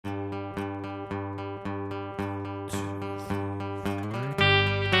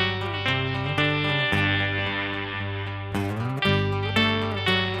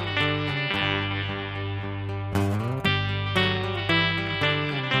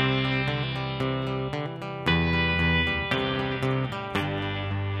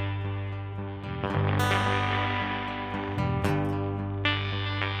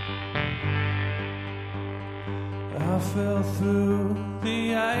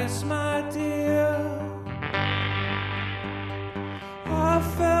ice, my dear. I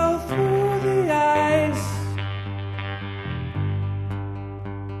fell through the ice,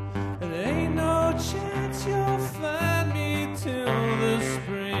 and there ain't no chance you'll find me till the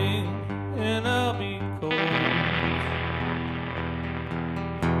spring, and I'll be cold.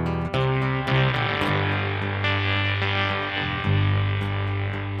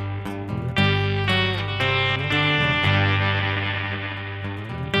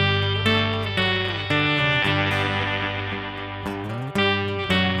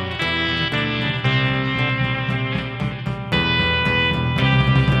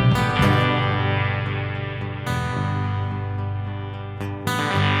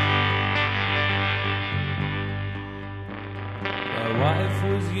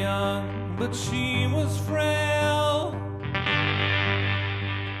 But she was frail.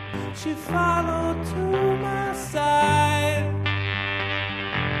 She followed to my side,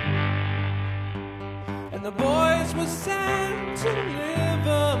 and the boys were sent to live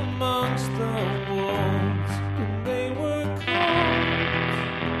amongst the wolves, and they were cold.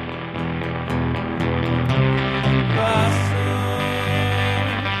 Blossom,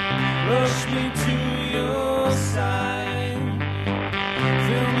 rush me to your side,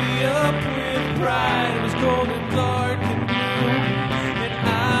 fill me up with pride. It was cold and dark and blue, and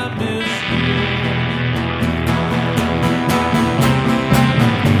I miss you.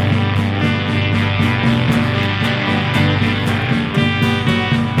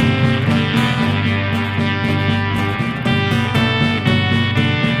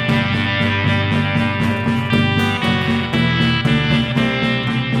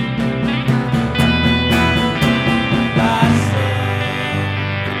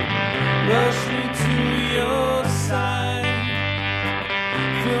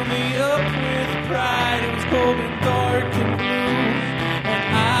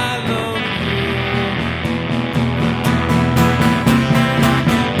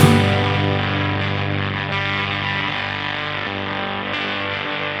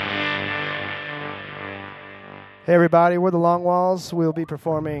 Hey everybody, we're the Long Walls. We'll be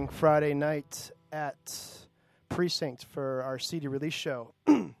performing Friday night at Precinct for our CD release show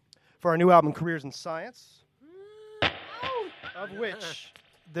for our new album, Careers in Science, of which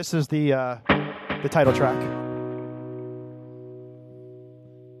this is the title track.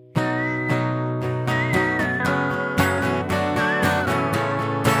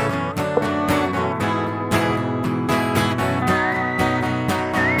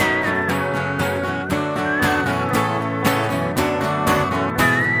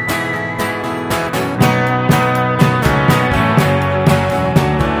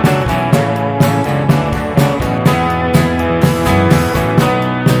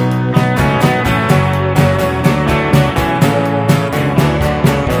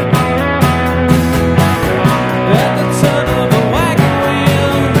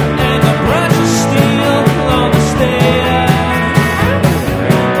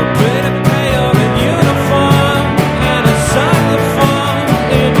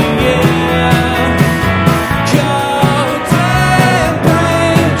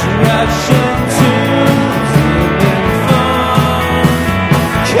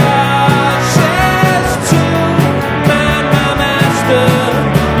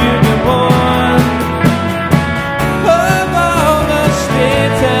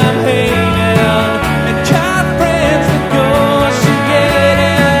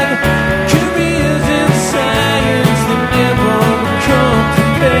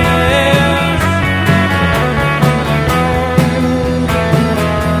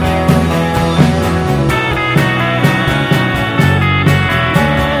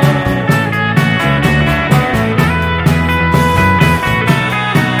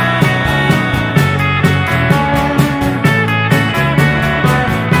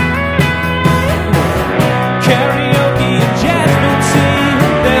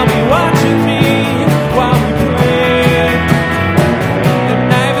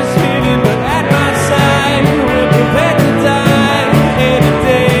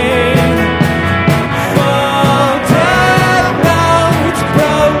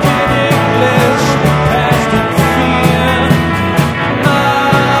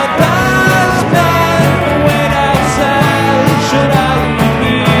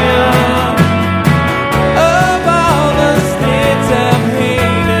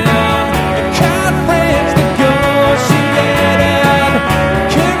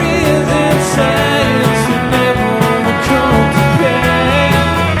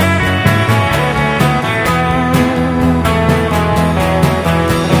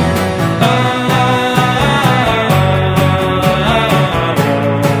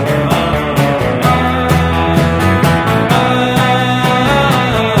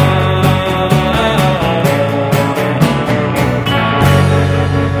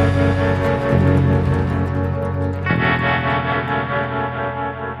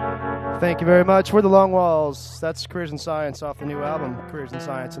 Thank you very much. We're the Long Walls. That's Careers in Science off the new album, Careers in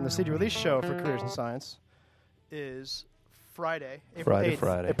Science. And the CD release show for Careers in Science is Friday, April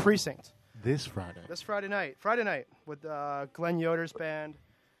 8th at Precinct. This Friday. This Friday night with Glenn Yoder's band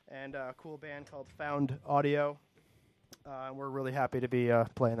and a cool band called Found Audio. And we're really happy to be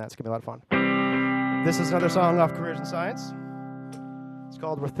playing that. It's going to be a lot of fun. This is another song off Careers in Science. It's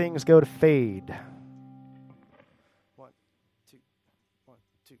called Where Things Go to Fade. 1, 2, 1,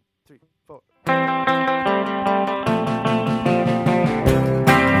 2, 3, 4.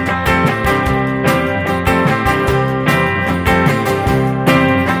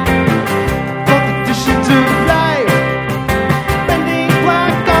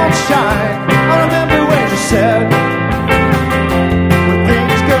 Said, when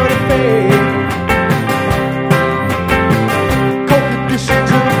things go to fade, cold conditions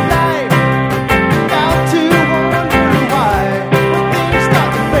of life, out to wonder why, when things start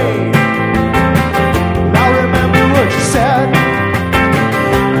to fade. And I remember what you said.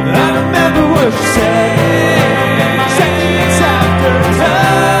 I remember what you said. Seconds after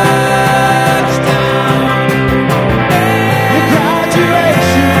touchdown, your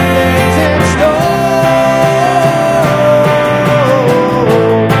graduation days in snow.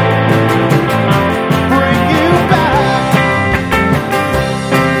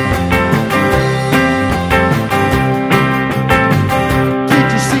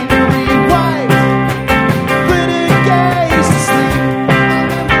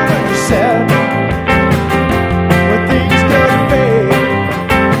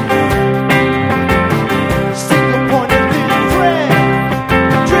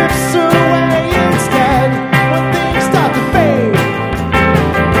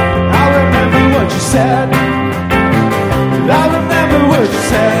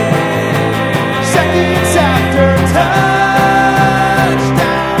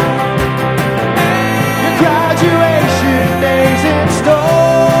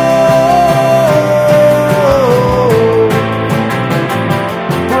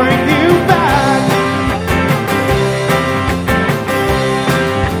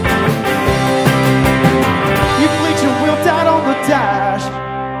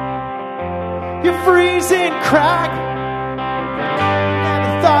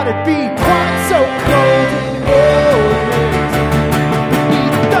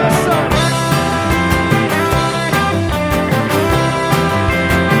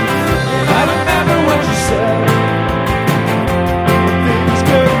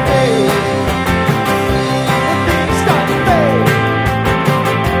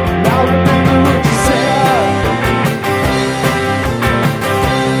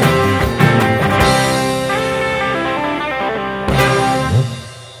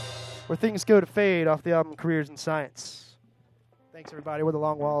 Things Go to Fade off the album Careers in Science. Thanks, everybody. We're the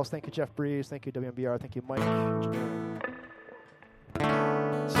Long Walls. Thank you, Jeff Breeze. Thank you, WMBR. Thank you, Mike.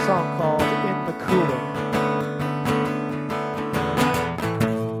 It's a song called In the Cooler.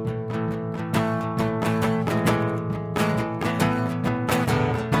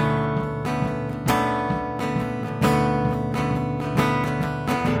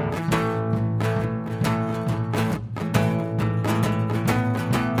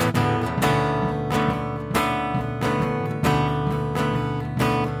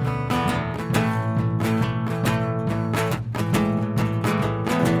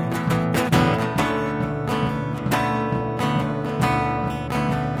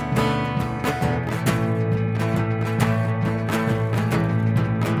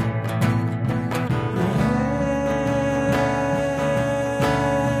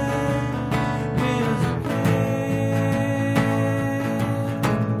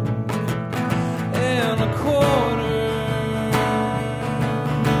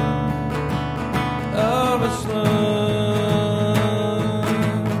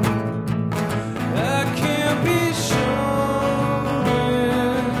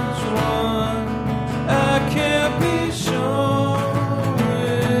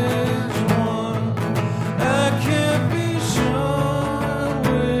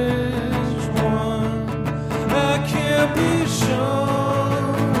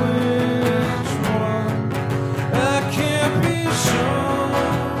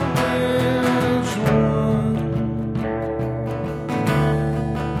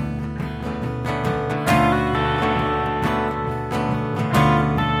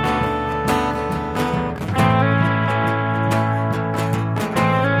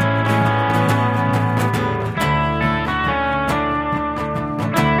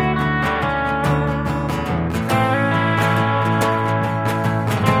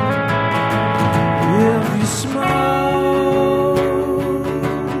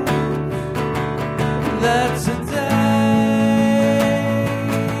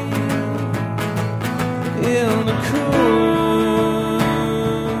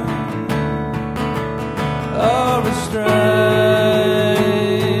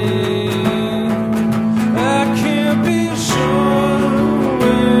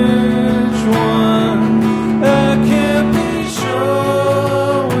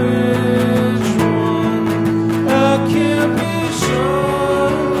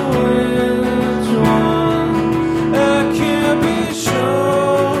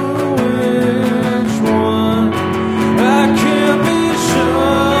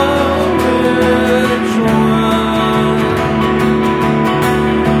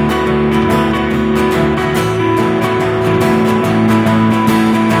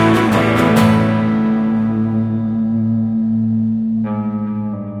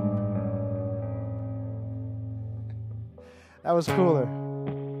 was cooler.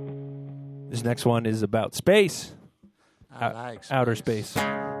 This next one is about space. Outer space.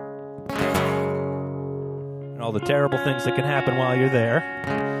 And all the terrible things that can happen while you're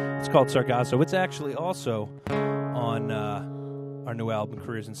there. It's called Sargasso. It's actually also on our new album,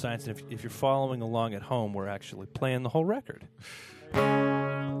 Careers in Science. And if you're following along at home, we're actually playing the whole record.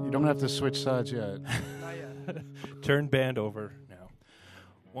 You don't have to switch sides yet. Not yet. Turn band over now.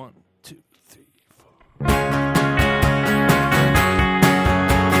 1, 2, 3, 4.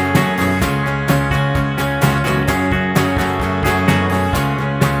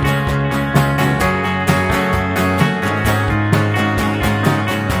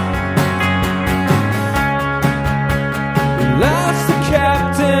 Lost the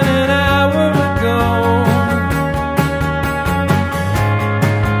captain an hour ago.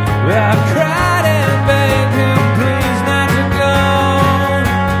 I cried and begged him please not to go.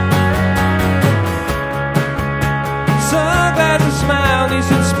 So glad he smiled, he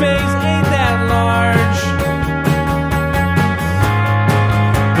said space ain't that large.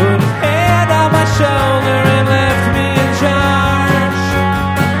 Put his hand on my shoulder and left me in charge.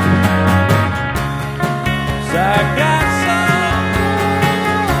 Sargasso,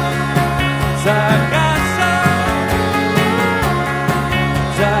 Sargasso,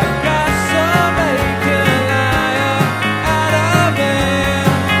 Sargasso, make a liar out of it.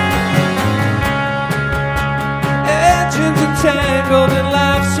 Engines entangled and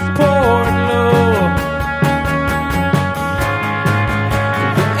life support low.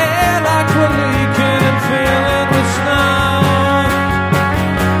 The airlocks were leaking and filling with snow.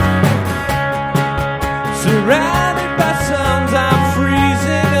 Surrounded by suns, I'm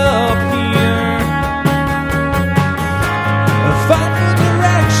freezing up here. I found the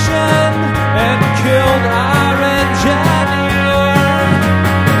direction and killed our engineer.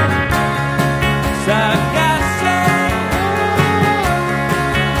 Sargasso,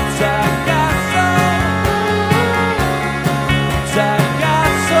 Sargasso,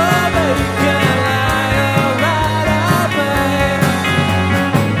 Sargasso, make a liar out of it.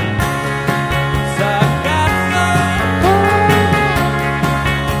 Sargasso,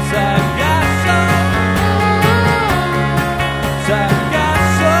 Sargasso,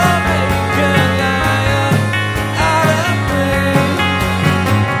 Sargasso, make a liar out of me.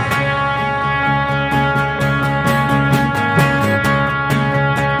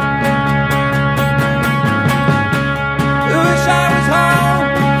 Wish I was home,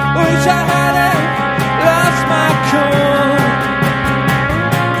 wish I hadn't lost my cool.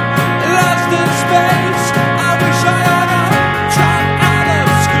 Lost in space, I wish I hadn't dropped out of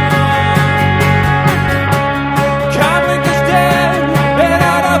school. Comic is dead and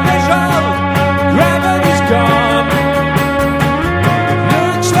out of visual, gravity's gone.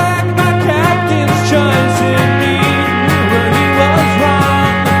 Looks like my captain's choice in me when he was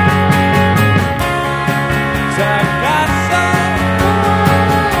wrong. Sargasso,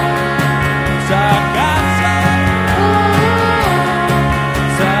 Sargasso,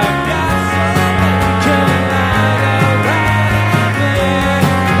 Sargasso, make a liar out of it.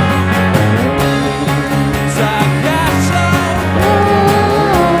 Sargasso,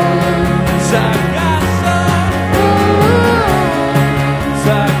 Sargasso,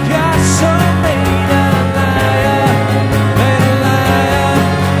 Sargasso, made a liar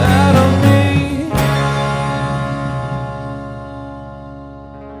out of me.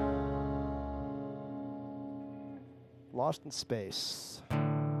 Lost in Space. A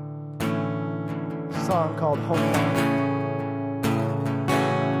song called Homebound.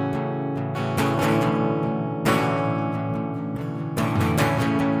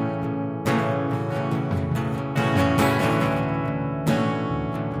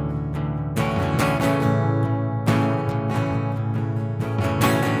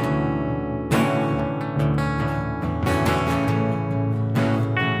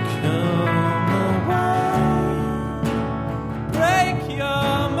 Break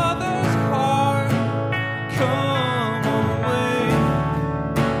your mother's heart. Come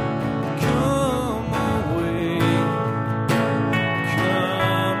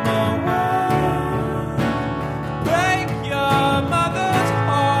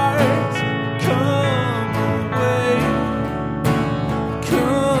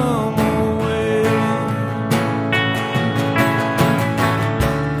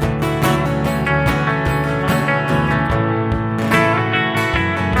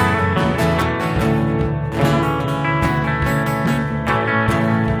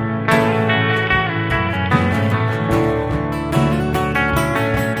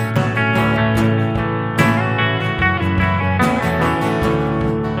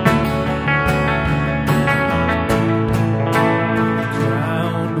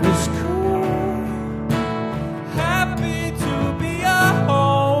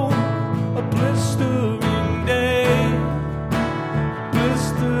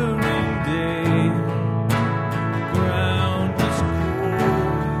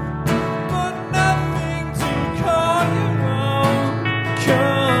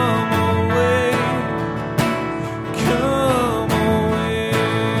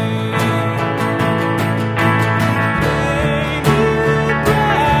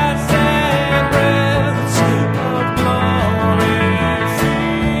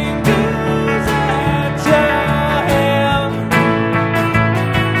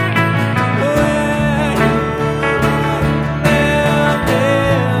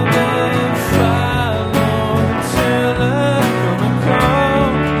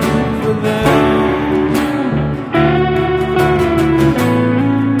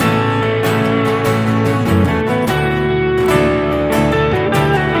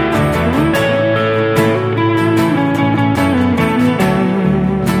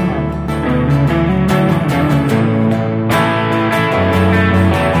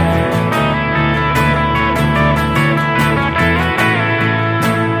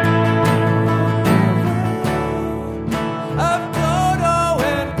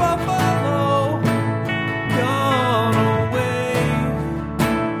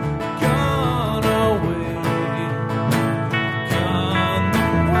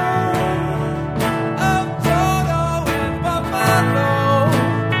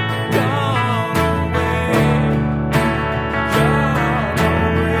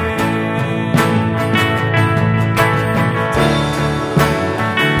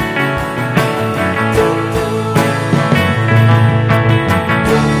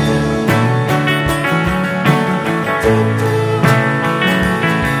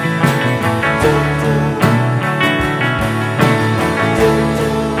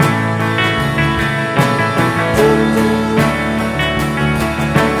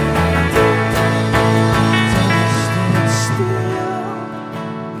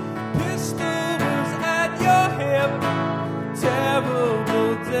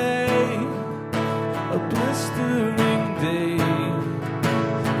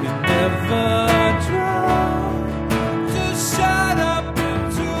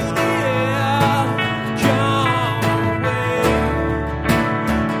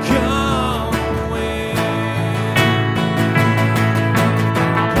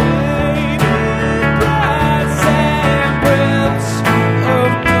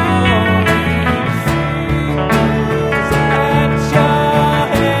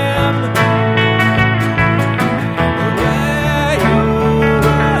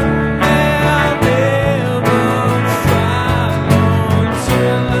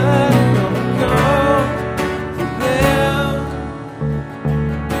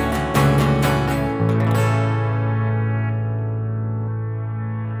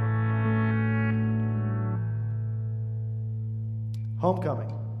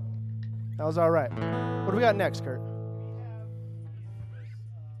Homecoming. That was all right. What do we got next, Kurt?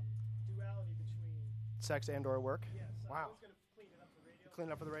 Sex and/or work. Wow. Clean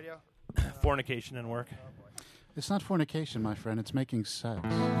it up for the radio. Fornication and work. It's not fornication, my friend. It's making sex.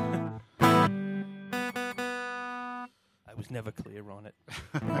 I was never clear on it.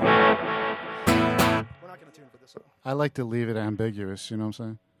 We're not going to tune for this one. I like to leave it ambiguous, you know what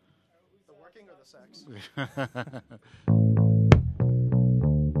I'm The working or the sex? saying?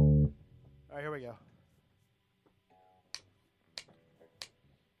 All right, here we go.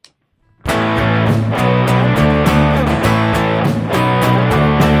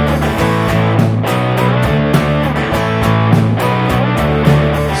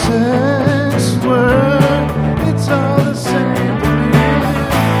 Sex, work, it's all the same to me.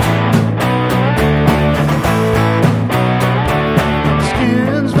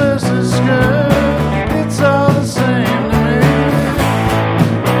 Skins versus skirt, it's all the same to me.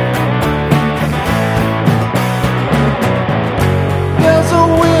 There's a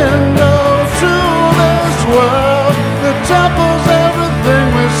window to this world that topples everything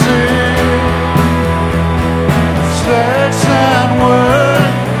we see. Sex and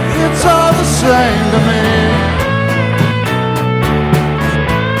work, it's all the same to me.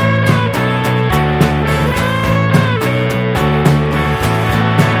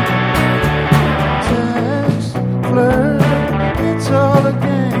 Text, flirt, it's all a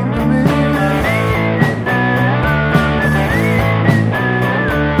game to me.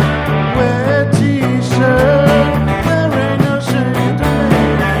 Wear t-shirt, there ain't no shame to me.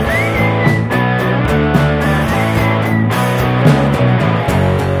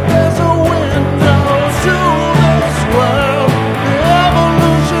 There's a window to this world. The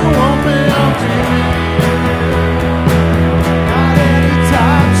evolution won't be on TV. Not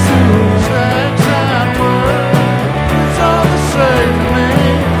anytime soon. Sex and work, it's all the same to me.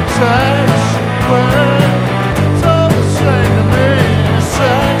 Sex, work, it's all the same to me.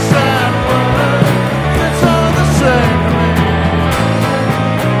 Sex and work, it's all the same to me.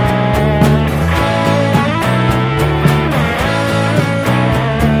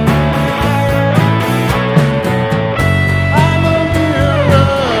 I'm a mirror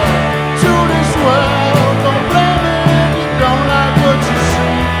to this world. Don't blame it if you don't like what you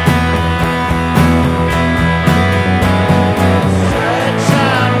see. Sex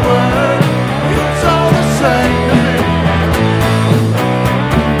and work, it's all the same to me.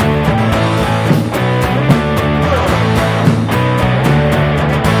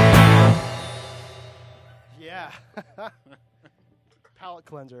 Yeah. Palate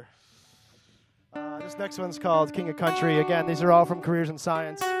cleanser. This next one's called King of Country. Again, these are all from Careers in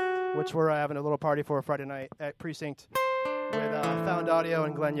Science, which we're having a little party for Friday night at Precinct with Found Audio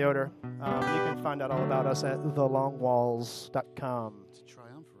and Glenn Yoder. You can find out all about us at thelongwalls.com. It's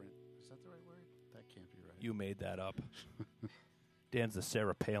triumvirate. Is that the right word? That can't be right. You made that up. Dan's the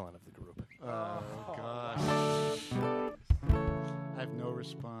Sarah Palin of the group. Oh, gosh. I have no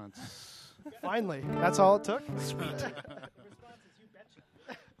response. Finally, that's all it took? Sweet.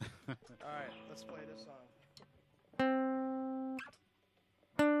 All right, let's play this song.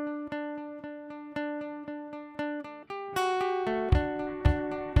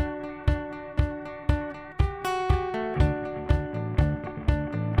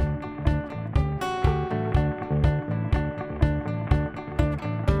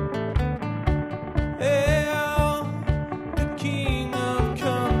 Hail the King of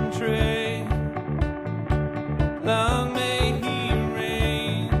Country, long may he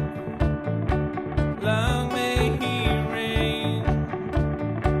reign, long may he reign.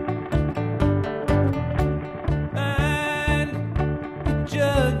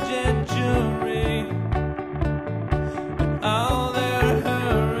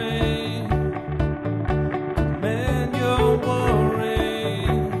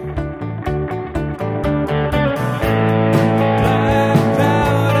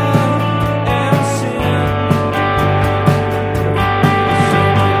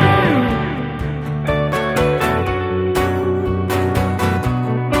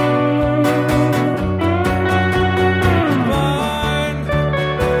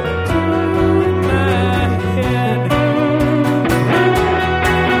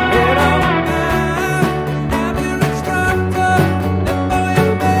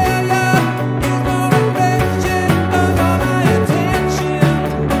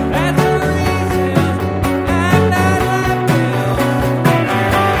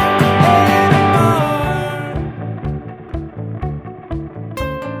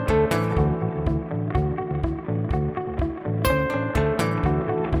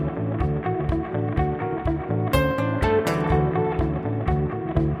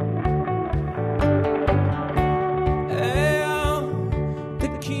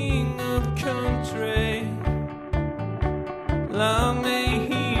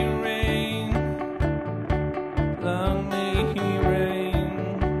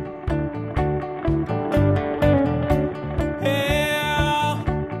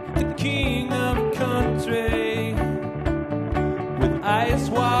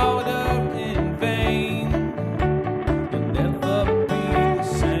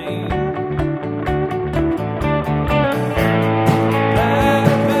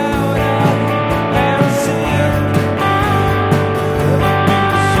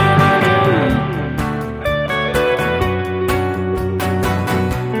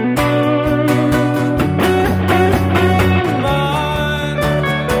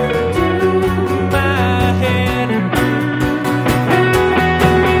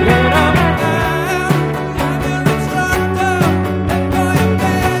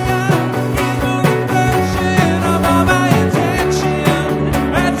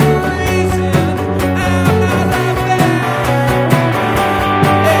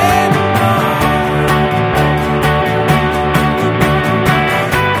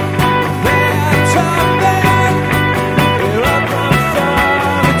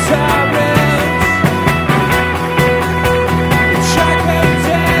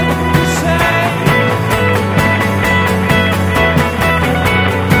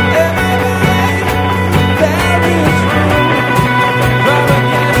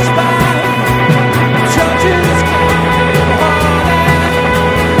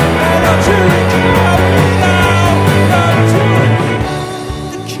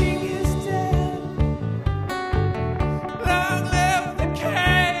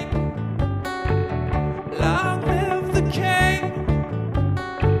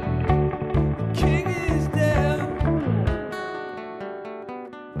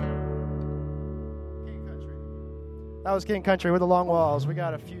 That was King Country with the Long Walls. We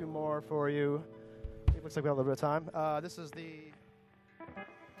got a few more for you. It looks like we have a little bit of time. This is the...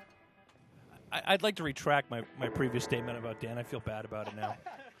 I'd like to retract my previous statement about Dan. I feel bad about it now.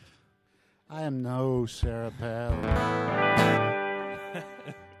 I am no Sarah Palin.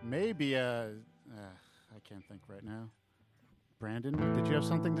 Maybe, I can't think right now. Brandon, did you have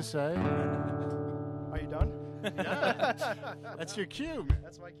something to say? Are you done? Yeah. That's your cue, man.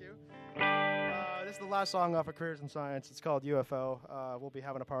 That's my cue. This is the last song off of Careers in Science. It's called UFO. We'll be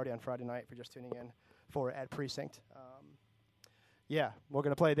having a party on Friday night if you're just tuning in for At Precinct. Yeah, we're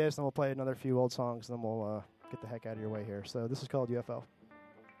going to play this, and we'll play another few old songs, and then we'll get the heck out of your way here. So this is called UFO.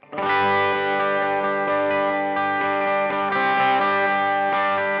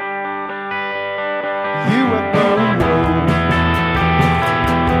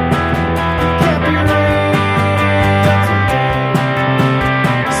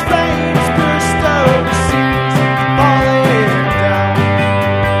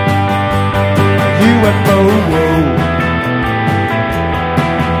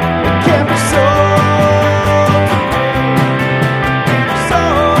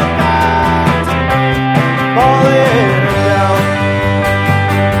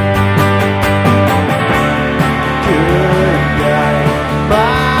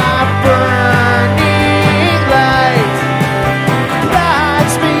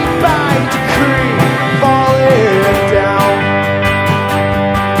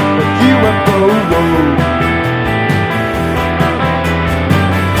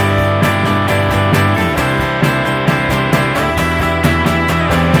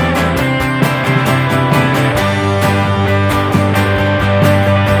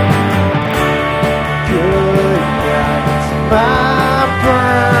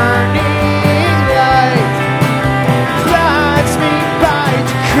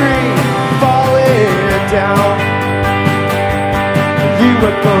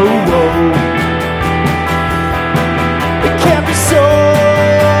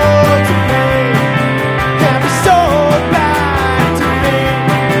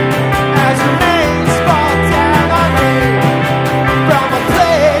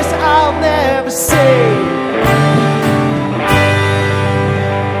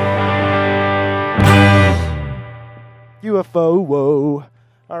 UFO, whoa.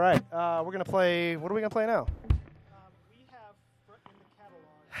 All right, we're going to play, what are we going to play now? We have in the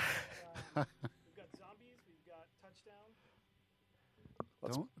catalog, we've got Zombies, we've got Touchdown.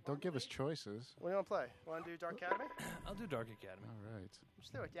 Don't give us choices. What do you want to play? Want to do Dark Academy? I'll do Dark Academy. All right.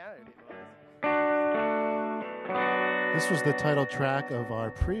 Just do it down. This was the title track of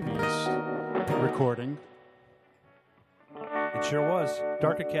our previous recording. It sure was.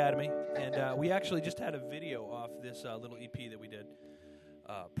 Dark Academy. And we actually just had a video off this little EP that we did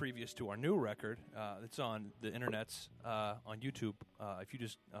previous to our new record. It's on the internets, on YouTube. If you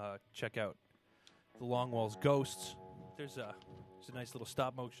just check out The Long Walls Ghosts, there's a nice little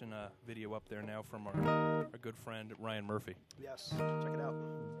stop-motion video up there now from our good friend Ryan Murphy. Yes, check it out.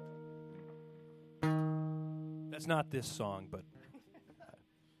 That's not this song, but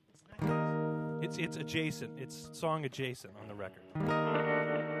it's adjacent. It's song adjacent on the record.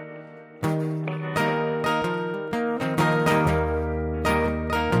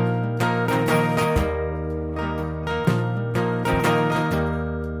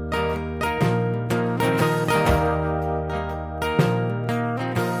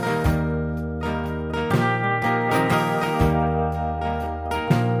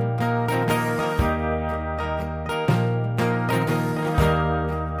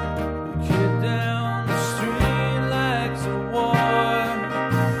 Kid down the street likes a war.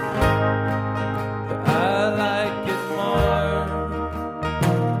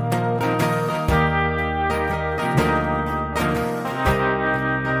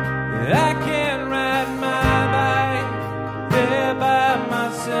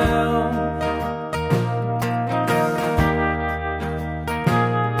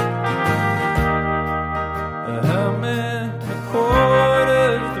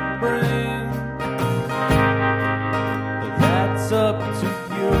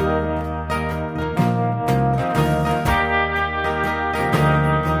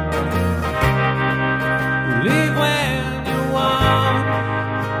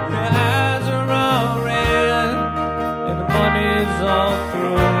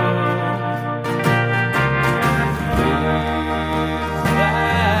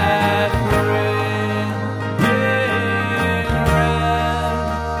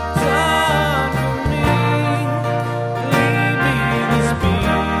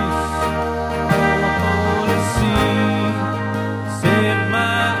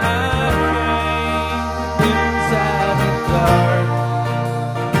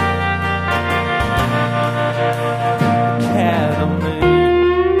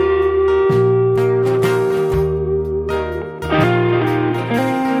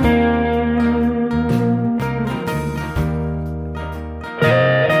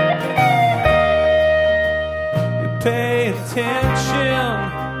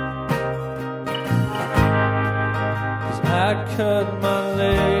 attention, 'cause I cut my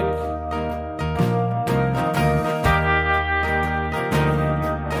leg.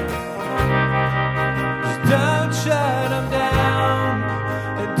 Just don't shut them down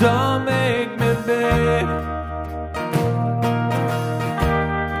and don't make me beg.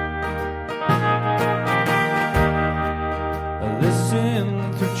 I listen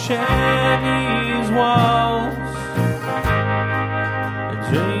through Chinese walls. I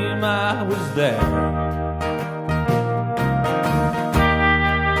dream I was there.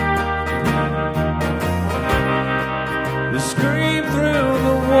 The scream through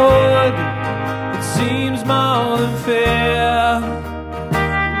the wood, it seems more than fair,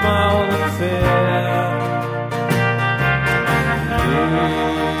 more than fair.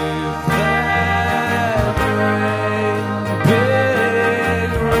 If that great big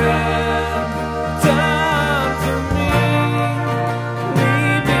red dawn for me,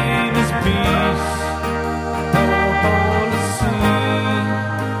 leave me this peace, oh holy sea,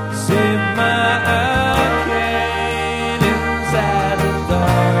 save my arcade inside the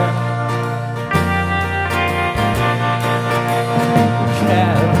dark.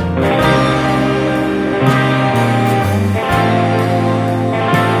 Cat.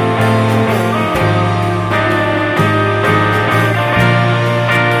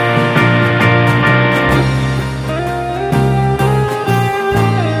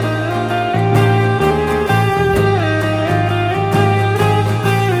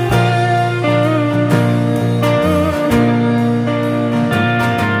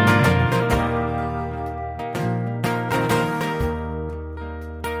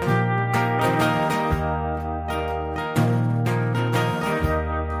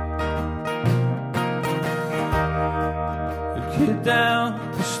 Kid down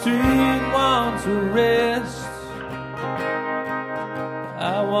the street wants a rest.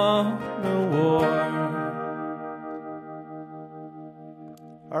 I want no war.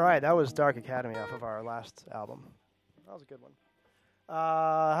 All right, that was Dark Academy off of our last album. That was a good one.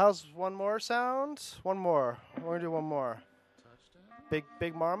 How's one more sound? One more. We're going to do one more. Touchdown?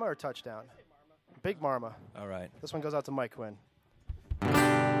 Big Marma or Touchdown? Big Marma. All right. This one goes out to Mike Quinn.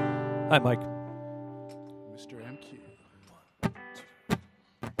 Hi, Mike. Mr. MQ.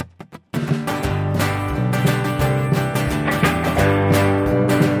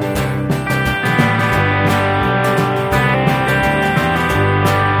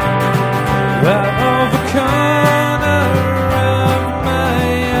 Out of the corner of my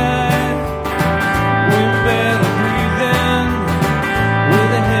eye, we barely breathing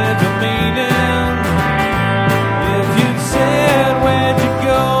with a head of meaning. If you'd said where'd you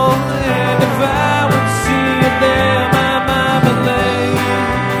go, and if I would see you there, my marmalade,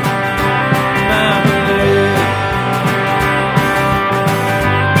 marmalade.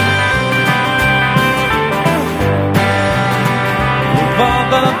 Of all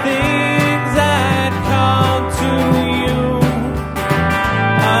the things I'd call to you,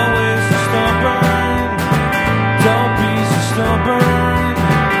 always so stubborn, don't be so stubborn.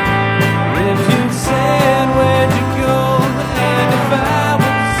 If you'd said where'd you go, and if I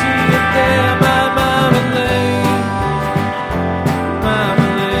would see you there, my marmalade,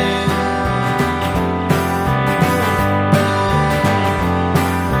 marmalade.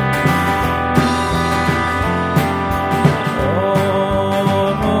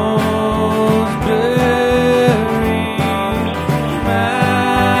 Almost buried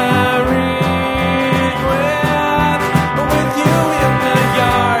my regret with you in the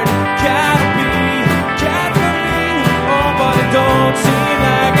yard. Gotta be, oh, but it don't seem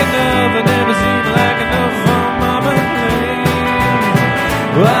like enough. It never seemed like enough for Mama Lane.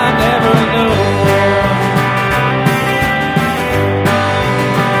 I never know.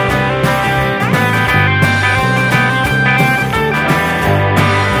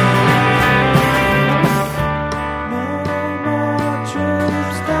 No more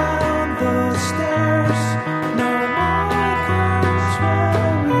trips down the stairs. No more contrary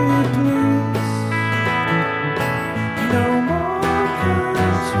please. No more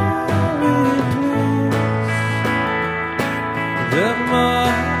contrary please. The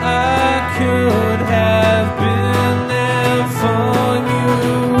more I could have been there for you,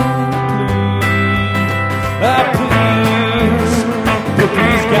 please. Please, but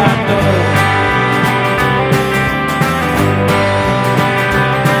please, God, no.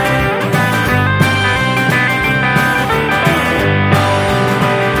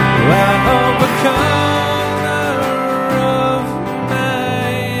 Out of the corner of my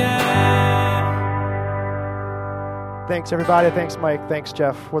eye. Thanks, everybody. Thanks, Mike. Thanks,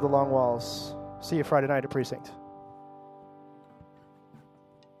 Jeff. We're the Long Walls. See you Friday night at Precinct.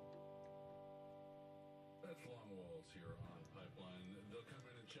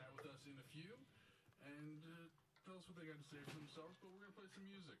 and tell us what they got to say for themselves. But we're going to play some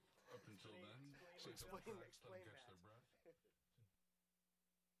music up until then. So explain let them catch that. their breath.